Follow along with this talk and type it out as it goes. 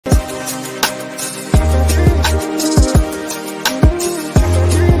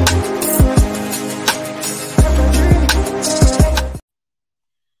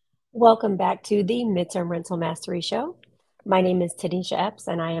Welcome back to the Midterm Rental Mastery Show. My name is Tanisha Epps,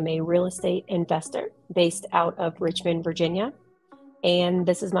 and I am a real estate investor based out of Richmond, Virginia. And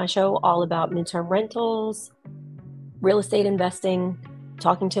this is my show all about midterm rentals, real estate investing,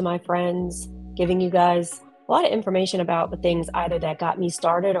 talking to my friends, giving you guys a lot of information about the things either that got me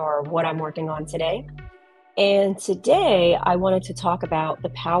started or what I'm working on today. And today I wanted to talk about the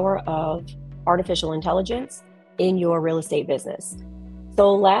power of artificial intelligence in your real estate business.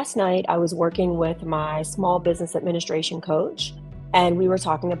 So last night I was working with my small business administration coach, and we were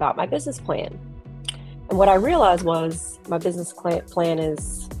talking about my business plan. And what I realized was my business plan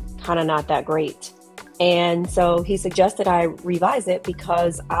is kind of not that great. And so he suggested I revise it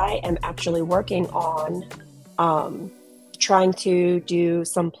because I am actually working on trying to do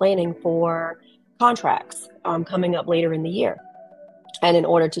some planning for contracts coming up later in the year. And in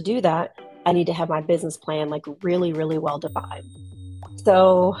order to do that, I need to have my business plan like really, really well defined.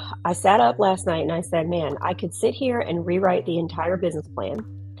 So I sat up last night and I said, man, I could sit here and rewrite the entire business plan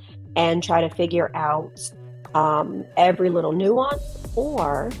and try to figure out every little nuance,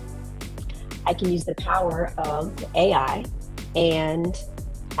 or I can use the power of AI and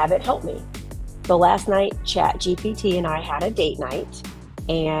have it help me. So last night, ChatGPT and I had a date night,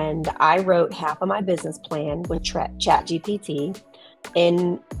 and I wrote half of my business plan with ChatGPT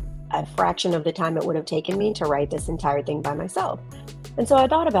in a fraction of the time it would have taken me to write this entire thing by myself. And so I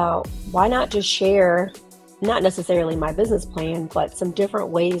thought about why not just share, not necessarily my business plan, but some different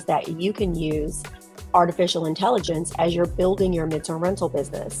ways that you can use artificial intelligence as you're building your midterm rental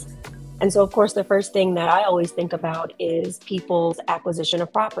business. And so, of course, the first thing that I always think about is people's acquisition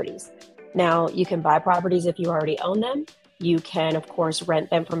of properties. Now, you can buy properties if you already own them. You can, of course, rent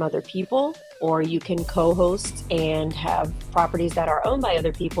them from other people, or you can co-host and have properties that are owned by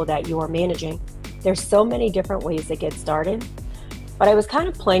other people that you are managing. There's so many different ways to get started. But I was kind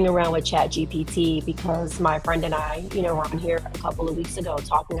of playing around with ChatGPT because my friend and I, were on here a couple of weeks ago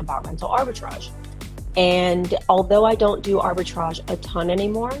talking about rental arbitrage. And although I don't do arbitrage a ton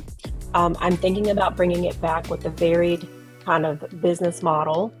anymore, I'm thinking about bringing it back with a varied kind of business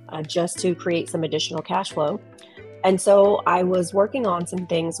model just to create some additional cash flow. And so I was working on some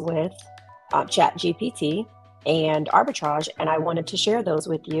things with ChatGPT and arbitrage, and I wanted to share those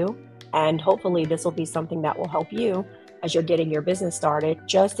with you. And hopefully this will be something that will help you as you're getting your business started,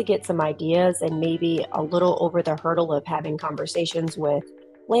 just to get some ideas and maybe a little over the hurdle of having conversations with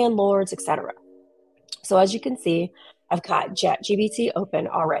landlords, etc. So as you can see, I've got ChatGPT open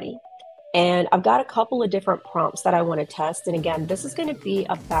already. And I've got a couple of different prompts that I want to test. And again, this is going to be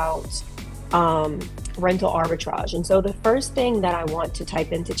about rental arbitrage. And so the first thing that I want to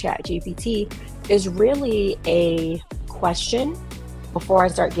type into ChatGPT is really a question before I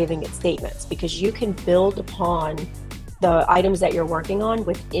start giving it statements, because you can build upon the items that you're working on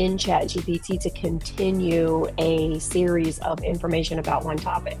within ChatGPT to continue a series of information about one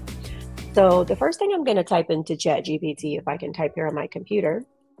topic. So the first thing I'm going to type into ChatGPT, if I can type here on my computer,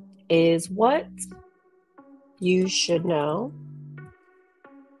 is what you should know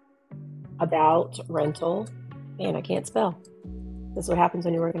about rental. Man, I can't spell. This is what happens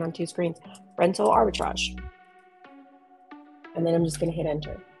when you're working on two screens. Rental arbitrage. And then I'm just going to hit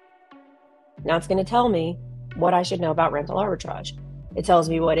enter. Now it's going to tell me what I should know about rental arbitrage. It tells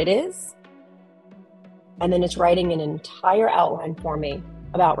me what it is, and then it's writing an entire outline for me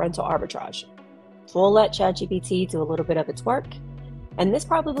about rental arbitrage. So we'll let ChatGPT do a little bit of its work. And this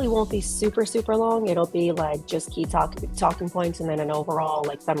probably won't be super, super long. It'll be like just key talking points and then an overall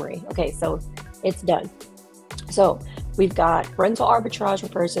like summary. Okay, so it's done. So we've got rental arbitrage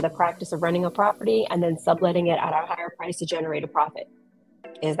refers to the practice of renting a property and then subletting it at a higher price to generate a profit.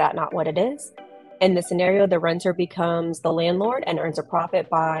 Is that not what it is? In the scenario, the renter becomes the landlord and earns a profit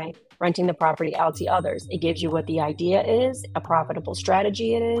by renting the property out to others. It gives you what the idea is, a profitable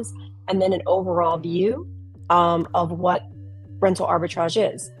strategy it is, and then an overall view of what rental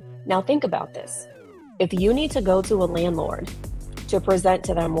arbitrage is. Now think about this. If you need to go to a landlord to present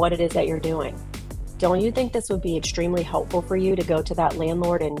to them what it is that you're doing, don't you think this would be extremely helpful for you to go to that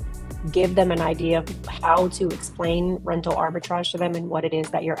landlord and give them an idea of how to explain rental arbitrage to them and what it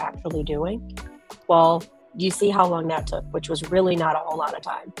is that you're actually doing? Well, you see how long that took, which was really not a whole lot of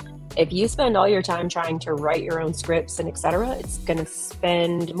time. If you spend all your time trying to write your own scripts and etc., it's going to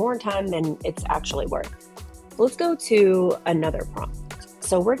spend more time than it's actually worth. Let's go to another prompt.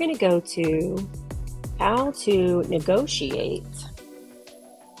 So we're going to go to how to negotiate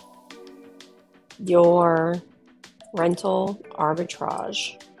your rental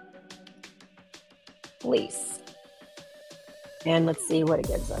arbitrage lease. And let's see what it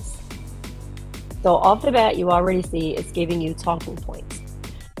gives us. So off the bat, you already see it's giving you talking points.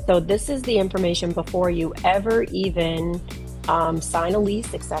 So this is the information before you ever even sign a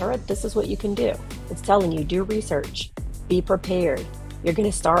lease, etc. This is what you can do. It's telling you, do research, be prepared. You're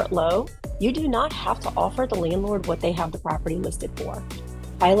going to start low. You do not have to offer the landlord what they have the property listed for.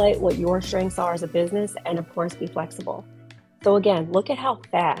 Highlight what your strengths are as a business, and of course, be flexible. So again, look at how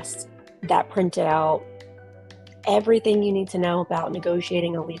fast that printed out everything you need to know about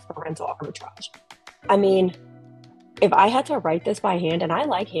negotiating a lease for rental arbitrage. I mean, if I had to write this by hand, and I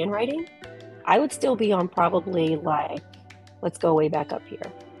like handwriting, I would still be on probably like, let's go way back up here.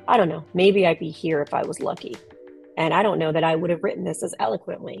 I don't know, maybe I'd be here if I was lucky. And I don't know that I would have written this as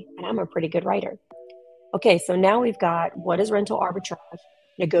eloquently, and I'm a pretty good writer. Okay, so now we've got what is rental arbitrage,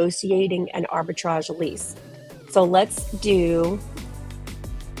 negotiating an arbitrage lease. So let's do,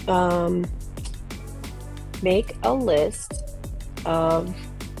 make a list of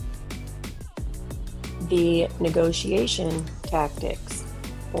the negotiation tactics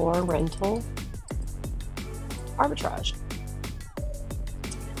for rental arbitrage.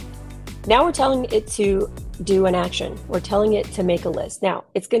 Now we're telling it to do an action. We're telling it to make a list. Now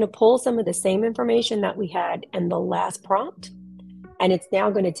it's going to pull some of the same information that we had in the last prompt, and it's now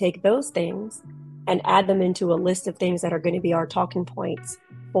going to take those things and add them into a list of things that are going to be our talking points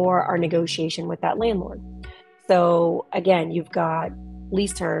for our negotiation with that landlord. So again, you've got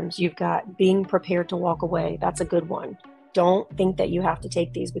lease terms, you've got being prepared to walk away. That's a good one. Don't think that you have to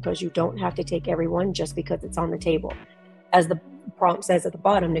take these, because you don't have to take every one just because it's on the table. As the prompt says at the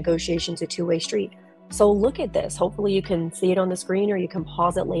bottom, negotiation's a two-way street. So look at this. Hopefully you can see it on the screen, or you can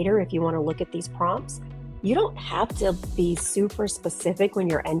pause it later if you want to look at these prompts. You don't have to be super specific when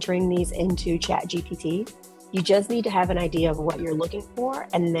you're entering these into ChatGPT. You just need to have an idea of what you're looking for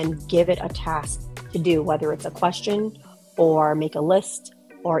and then give it a task to do, whether it's a question or make a list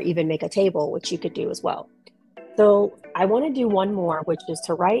or even make a table, which you could do as well. So I want to do one more, which is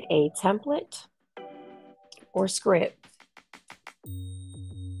to write a template or script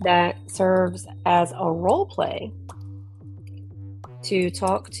that serves as a role play to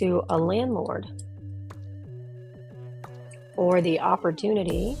talk to a landlord for the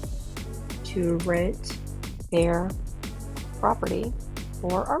opportunity to rent their property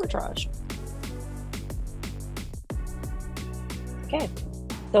for arbitrage. Okay,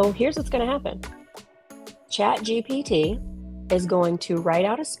 so here's what's going to happen. ChatGPT is going to write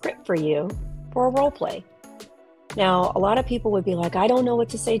out a script for you for a role play. Now, a lot of people would be like, I don't know what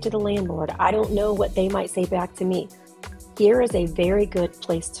to say to the landlord. I don't know what they might say back to me. Here is a very good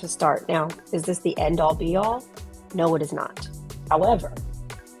place to start. Now, is this the end all be all? No, it is not. However,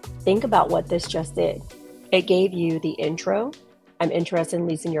 think about what this just did. It gave you the intro. I'm interested in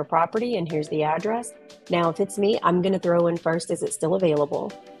leasing your property, and here's the address. Now, if it's me, I'm going to throw in first, is it still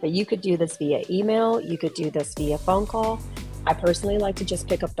available? But you could do this via email. You could do this via phone call. I personally like to just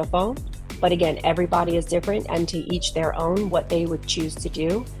pick up the phone. But again, everybody is different, and to each their own what they would choose to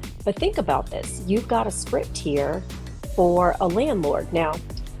do. But think about this. You've got a script here for a landlord. Now,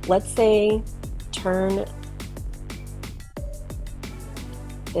 let's say turn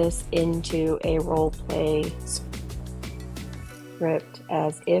this into a role play script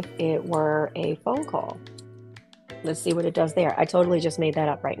as if it were a phone call. Let's see what it does there. I totally just made that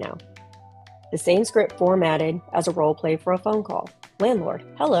up right now. The same script formatted as a role play for a phone call. Landlord,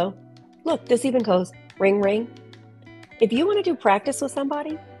 hello. Look, this even goes ring, ring. If you want to do practice with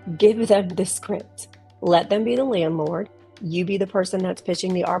somebody, give them the script. Let them be the landlord. You be the person that's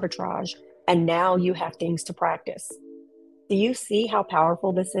pitching the arbitrage. And now you have things to practice. Do you see how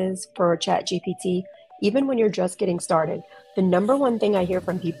powerful this is for ChatGPT? Even when you're just getting started, the number one thing I hear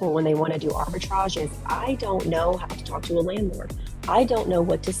from people when they want to do arbitrage is, I don't know how to talk to a landlord. I don't know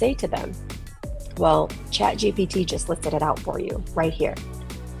what to say to them. Well, ChatGPT just listed it out for you right here.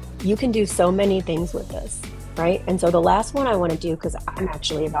 You can do so many things with this, right? And so the last one I want to do, because I'm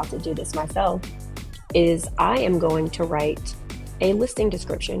actually about to do this myself, is I am going to write a listing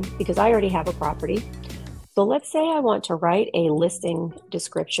description because I already have a property. So let's say I want to write a listing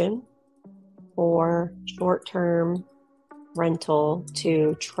description for short-term rental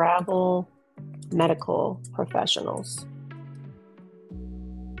to travel medical professionals.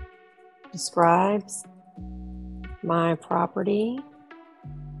 Describes my property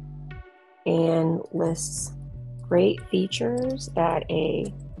and lists great features that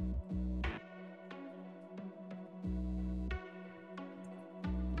a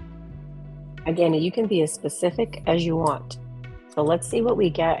Again, you can be as specific as you want. So let's see what we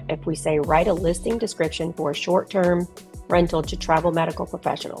get if we say write a listing description for a short-term rental to travel medical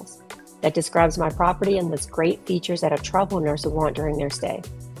professionals that describes my property and lists great features that a travel nurse would want during their stay.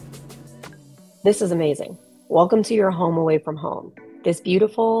 This is amazing. Welcome to your home away from home. This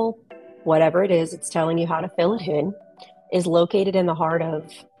beautiful, whatever it is, it's telling you how to fill it in, is located in the heart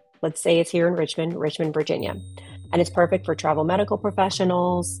of, let's say it's here in Richmond, Virginia. And it's perfect for travel medical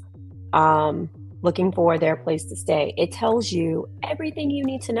professionals um, looking for their place to stay. It tells you everything you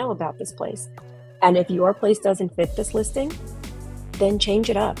need to know about this place. And if your place doesn't fit this listing, then change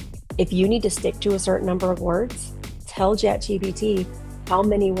it up. If you need to stick to a certain number of words, tell ChatGPT how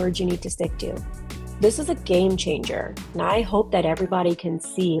many words you need to stick to. This is a game changer. And I hope that everybody can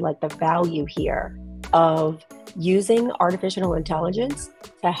see like the value here of using artificial intelligence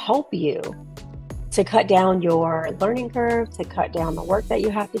to help you to cut down your learning curve, to cut down the work that you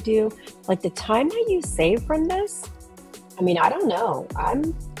have to do. Like the time that you save from this, I mean, I don't know.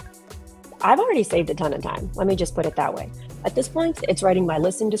 I've already saved a ton of time. Let me just put it that way. At this point, it's writing my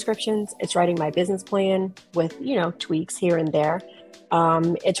listing descriptions. It's writing my business plan with, tweaks here and there.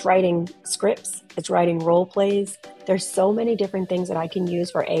 It's writing scripts. It's writing role plays. There's so many different things that I can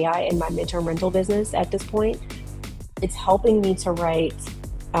use for AI in my midterm rental business at this point. It's helping me to write,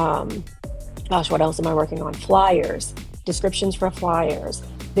 what else am I working on? Flyers, descriptions for flyers,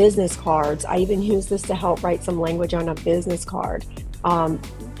 business cards. I even use this to help write some language on a business card.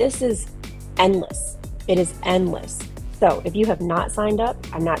 This is endless. It is endless. So if you have not signed up,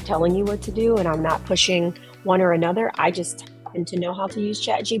 I'm not telling you what to do and I'm not pushing one or another. I just happen to know how to use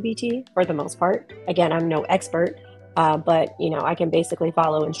ChatGPT for the most part. Again, I'm no expert, but I can basically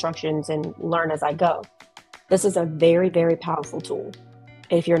follow instructions and learn as I go. This is a very, very powerful tool.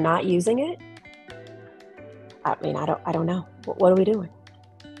 If you're not using it, I don't know. What are we doing?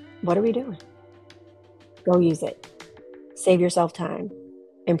 What are we doing? Go use it. Save yourself time.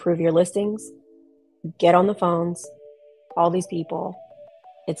 Improve your listings. Get on the phones. All these people.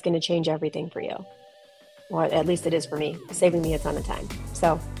 It's going to change everything for you. Or at least it is for me. It's saving me a ton of time.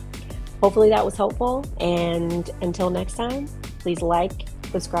 So hopefully that was helpful. And until next time, please like,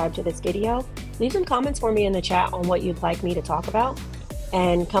 subscribe to this video. Leave some comments for me in the chat on what you'd like me to talk about.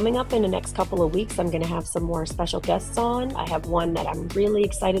 And coming up in the next couple of weeks, I'm going to have some more special guests on. I have one that I'm really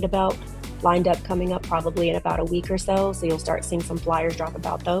excited about lined up coming up probably in about a week or so. So you'll start seeing some flyers drop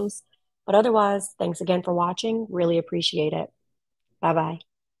about those. But otherwise, thanks again for watching. Really appreciate it. Bye-bye.